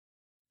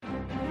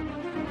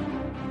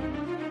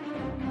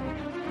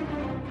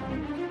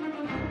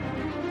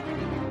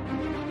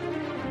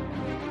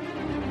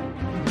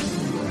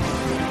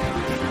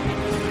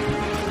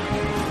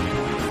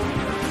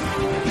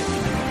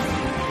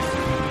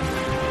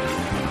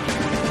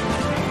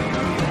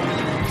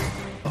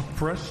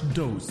fresh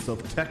dose of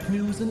tech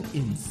news and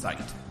insight.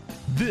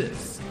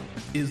 This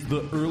is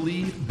the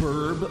Early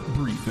Burb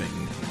Briefing.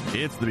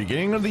 It's the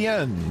beginning of the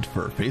end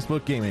for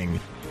Facebook Gaming.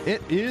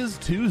 It is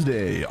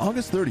Tuesday,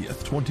 August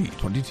 30th,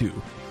 2022.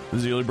 This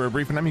is the Early Bird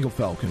Briefing. I'm Eagle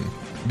Falcon.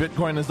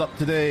 Bitcoin is up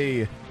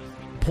today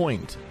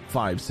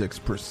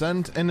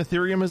 0.56%, and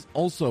Ethereum is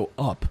also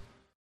up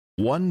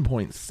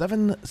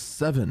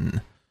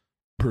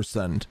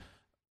 1.77%.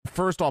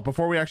 First off,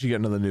 before we actually get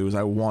into the news,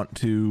 I want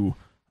to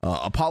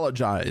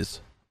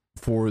apologize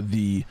for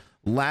the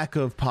lack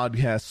of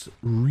podcasts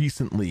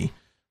recently,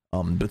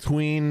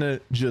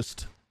 between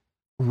just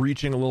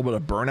reaching a little bit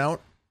of burnout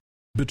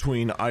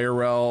between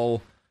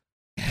IRL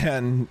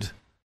and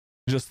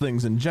just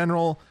things in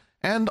general,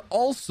 and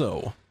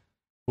also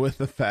with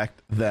the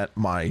fact that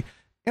my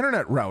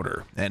internet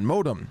router and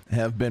modem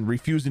have been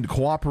refusing to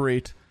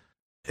cooperate.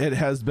 It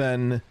has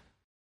been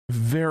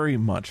very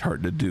much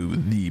hard to do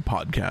the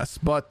podcast,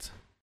 but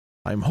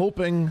I'm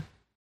hoping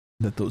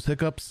that those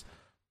hiccups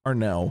are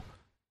now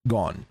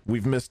gone.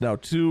 We've missed now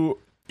 2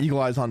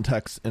 Eagle Eyes on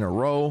Techs in a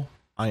row.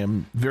 I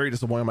am very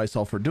disappointed in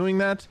myself for doing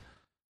that,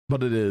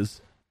 but it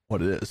is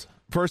what it is.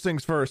 First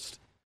things first,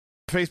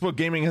 Facebook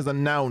Gaming has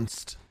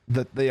announced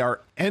that they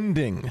are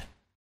ending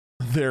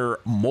their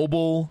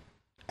mobile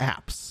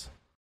apps.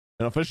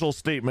 An official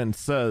statement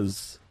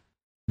says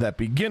that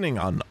beginning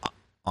on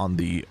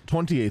the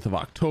 28th of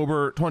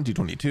October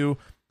 2022,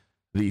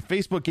 the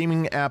Facebook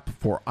Gaming app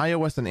for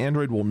iOS and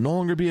Android will no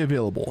longer be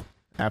available.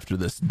 After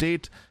this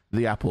date,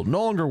 the app will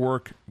no longer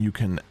work. You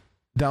can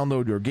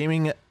download your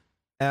gaming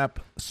app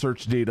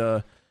search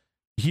data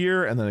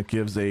here, and then it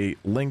gives a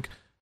link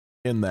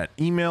in that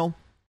email.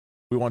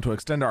 We want to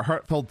extend our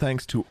heartfelt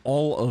thanks to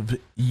all of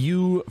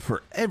you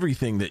for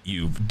everything that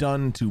you've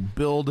done to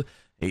build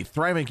a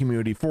thriving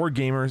community for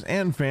gamers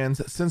and fans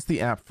since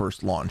the app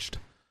first launched.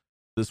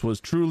 This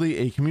was truly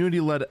a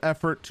community-led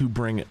effort to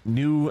bring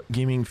new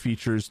gaming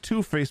features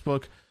to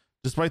Facebook.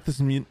 Despite this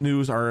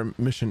news, our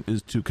mission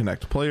is to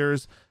connect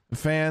players,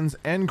 fans,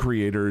 and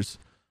creators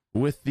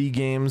with the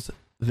games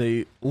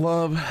they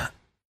love.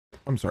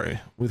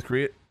 With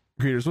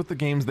creators with the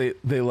games they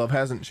love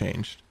hasn't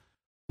changed.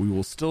 We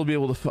will still be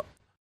able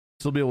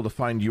to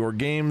find your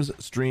games,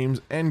 streams,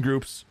 and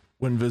groups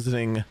when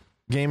visiting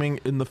Gaming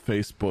in the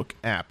Facebook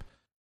app.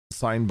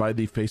 Signed by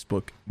the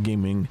Facebook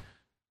Gaming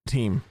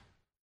team.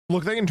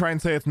 Look, they can try and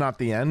say it's not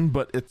the end,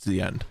 but it's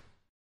the end.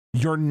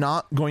 You're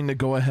not going to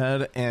go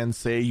ahead and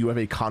say you have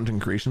a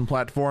content creation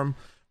platform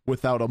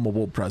without a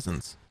mobile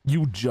presence.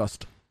 You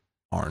just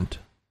aren't.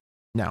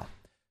 Now,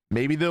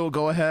 maybe they'll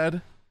go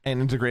ahead and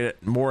integrate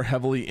it more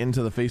heavily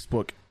into the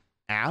Facebook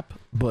app,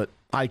 but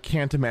I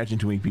can't imagine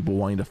too many people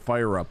wanting to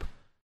fire up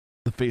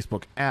the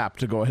Facebook app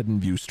to go ahead and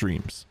view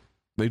streams.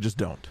 They just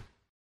don't.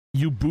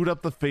 You boot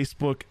up the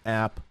Facebook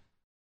app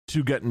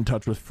to get in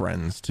touch with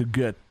friends, to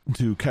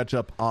catch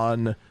up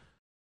on,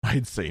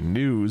 I'd say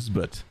news,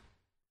 but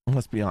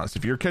let's be honest,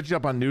 if you're catching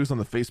up on news on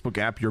the Facebook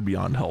app, you're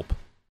beyond help.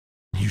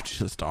 You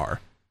just are.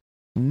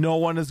 No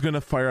one is going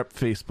to fire up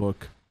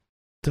Facebook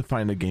to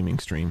find a gaming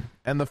stream.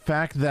 And the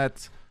fact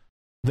that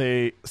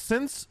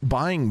since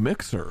buying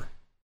Mixer,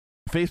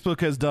 Facebook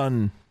has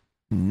done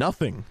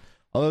nothing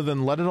other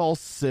than let it all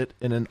sit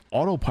in an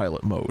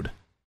autopilot mode.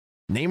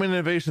 Name an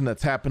innovation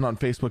that's happened on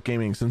Facebook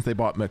Gaming since they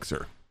bought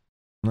Mixer.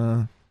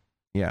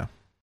 Yeah.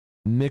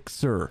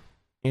 Mixer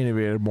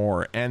innovated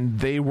more, and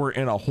they were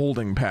in a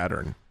holding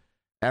pattern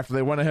after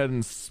they went ahead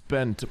and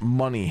spent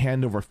money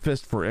hand over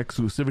fist for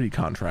exclusivity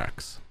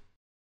contracts.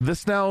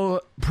 This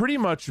now pretty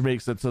much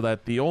makes it so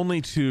that the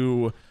only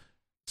 2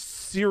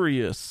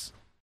 serious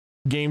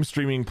game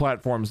streaming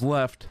platforms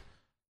left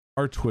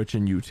are Twitch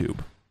and YouTube,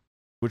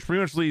 which pretty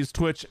much leaves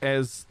Twitch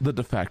as the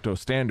de facto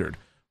standard,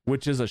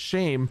 which is a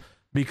shame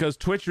because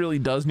Twitch really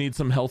does need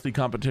some healthy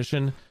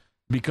competition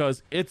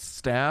because its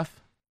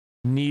staff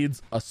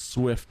needs a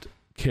swift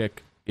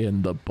kick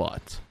in the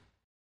butt.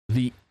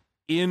 The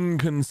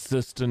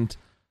inconsistent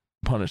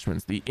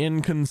punishments, the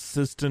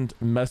inconsistent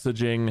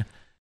messaging,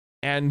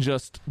 and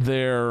just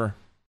their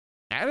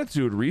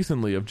attitude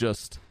recently of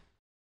just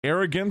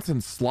arrogance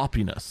and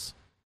sloppiness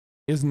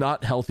is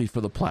not healthy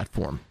for the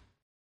platform.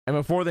 And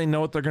before they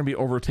know it, they're going to be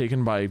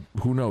overtaken by,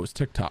 who knows,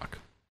 TikTok.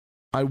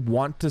 I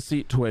want to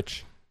see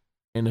Twitch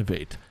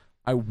innovate.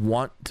 I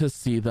want to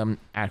see them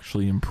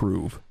actually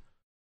improve.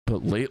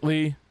 But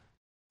lately,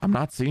 I'm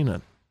not seeing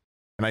it.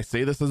 And I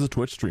say this as a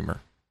Twitch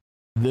streamer.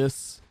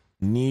 This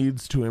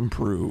needs to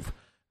improve.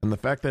 And the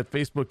fact that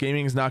Facebook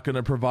Gaming is not going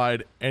to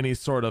provide any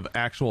sort of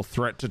actual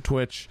threat to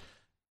Twitch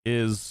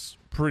is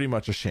pretty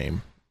much a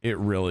shame. It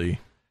really,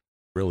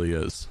 really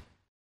is.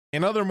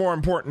 In other more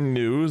important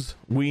news,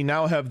 we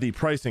now have the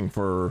pricing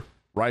for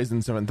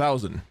Ryzen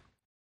 7000.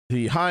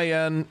 The high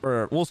end,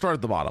 or we'll start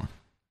at the bottom.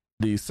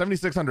 The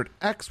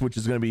 7600X, which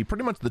is going to be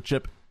pretty much the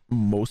chip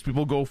most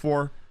people go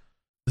for.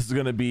 This is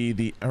going to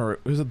be or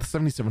is it the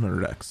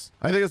 7700X?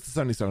 I think it's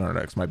the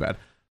 7700X, my bad.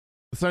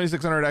 The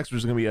 7600X, which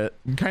is going to be a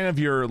kind of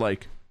your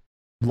like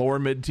lower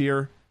mid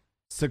tier,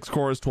 6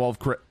 cores, 12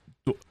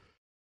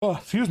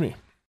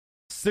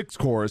 6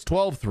 cores,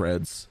 12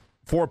 threads,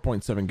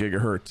 4.7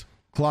 gigahertz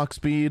clock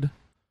speed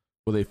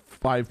with a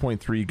 5.3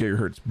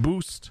 gigahertz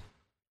boost,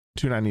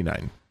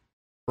 $299.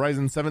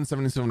 Ryzen 7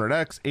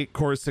 7700X, 8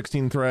 cores,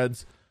 16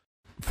 threads,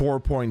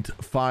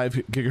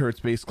 4.5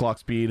 gigahertz base clock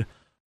speed,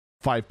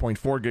 5.4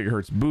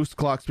 gigahertz boost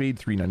clock speed,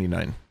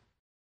 $399.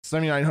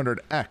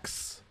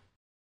 7900X,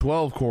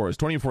 12 cores,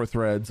 24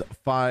 threads,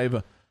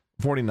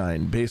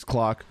 549 base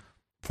clock,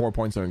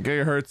 4.7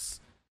 gigahertz,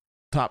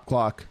 top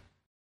clock,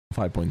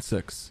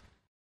 5.6.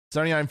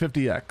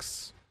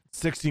 7950X,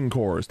 16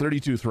 cores,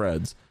 32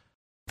 threads,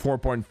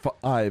 4.5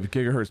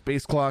 gigahertz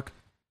base clock,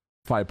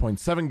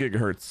 5.7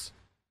 gigahertz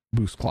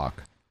boost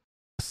clock,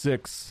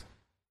 $699.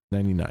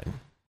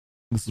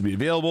 This will be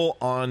available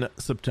on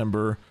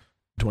September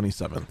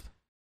 27th.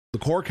 The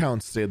core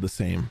count stayed the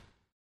same,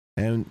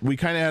 and we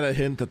kind of had a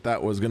hint that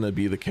that was going to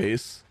be the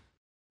case.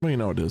 Well, you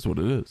know, it is what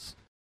it is.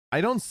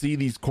 I don't see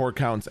these core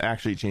counts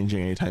actually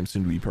changing anytime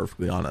soon, to be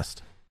perfectly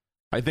honest.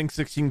 I think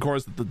 16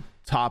 cores at the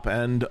top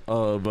end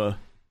of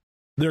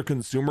their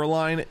consumer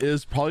line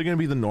is probably going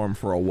to be the norm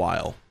for a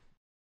while.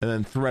 And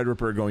then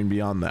Threadripper going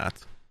beyond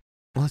that.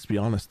 Let's be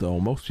honest, though,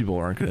 most people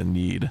aren't going to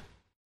need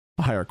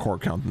a higher core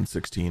count than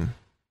 16.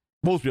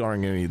 Most people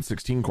aren't going to need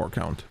 16 core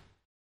count.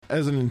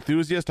 As an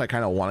enthusiast, I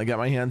kind of want to get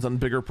my hands on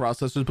bigger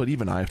processors, but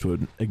even I have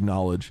to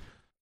acknowledge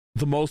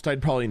the most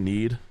I'd probably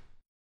need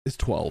is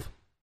 12.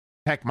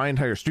 Heck, my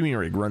entire streaming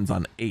rig runs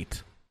on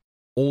 8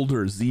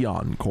 older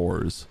Xeon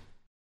cores.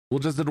 We'll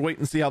just have to wait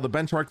and see how the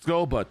benchmarks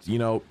go, but, you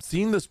know,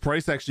 seeing this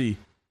price actually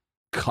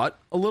cut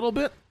a little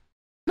bit,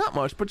 not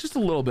much, but just a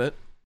little bit,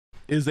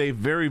 is a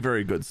very,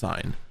 very good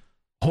sign.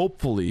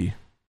 Hopefully,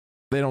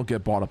 they don't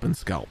get bought up and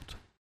scalped,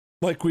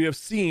 like we have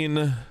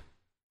seen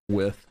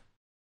with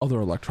other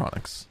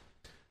electronics.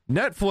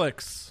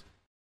 Netflix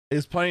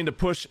is planning to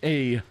push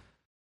a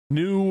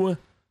new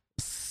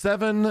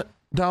 $7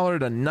 to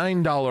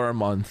 $9 a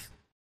month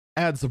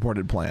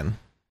ad-supported plan.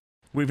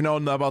 We've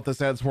known about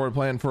this ad-supported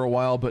plan for a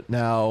while, but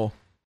now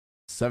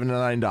 $7 to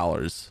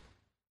 $9.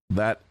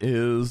 That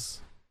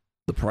is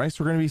the price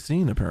we're going to be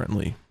seeing,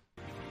 apparently.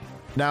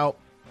 Now,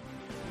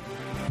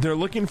 they're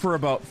looking for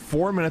about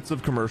 4 minutes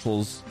of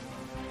commercials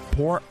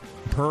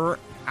per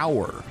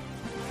hour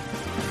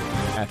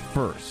at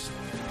first,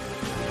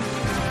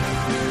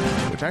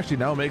 which actually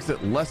now makes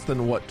it less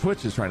than what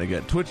Twitch is trying to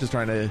get. Twitch is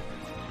trying to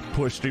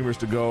push streamers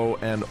to go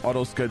and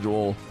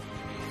auto-schedule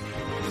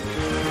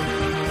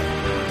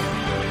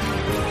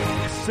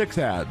 6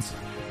 ads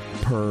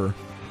per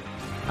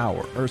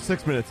hour, or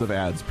 6 minutes of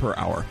ads per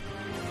hour.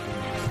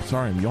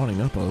 Sorry, I'm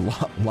yawning up a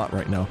lot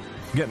right now.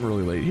 Getting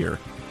really late here.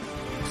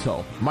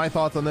 So, my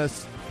thoughts on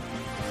this.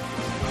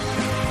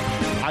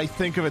 I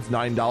think if it's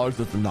 $9,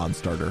 it's a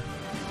non-starter.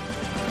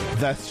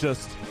 That's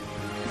just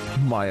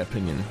my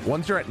opinion.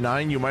 Once you're at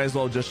 $9, you might as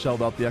well just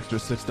shell out the extra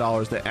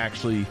 $6 to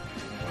actually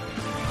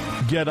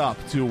get up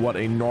to what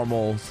a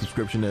normal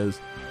subscription is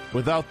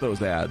without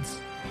those ads.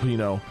 But, you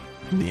know,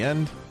 in the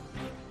end,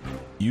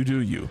 you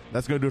do you.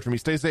 That's going to do it for me.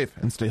 Stay safe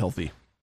and stay healthy.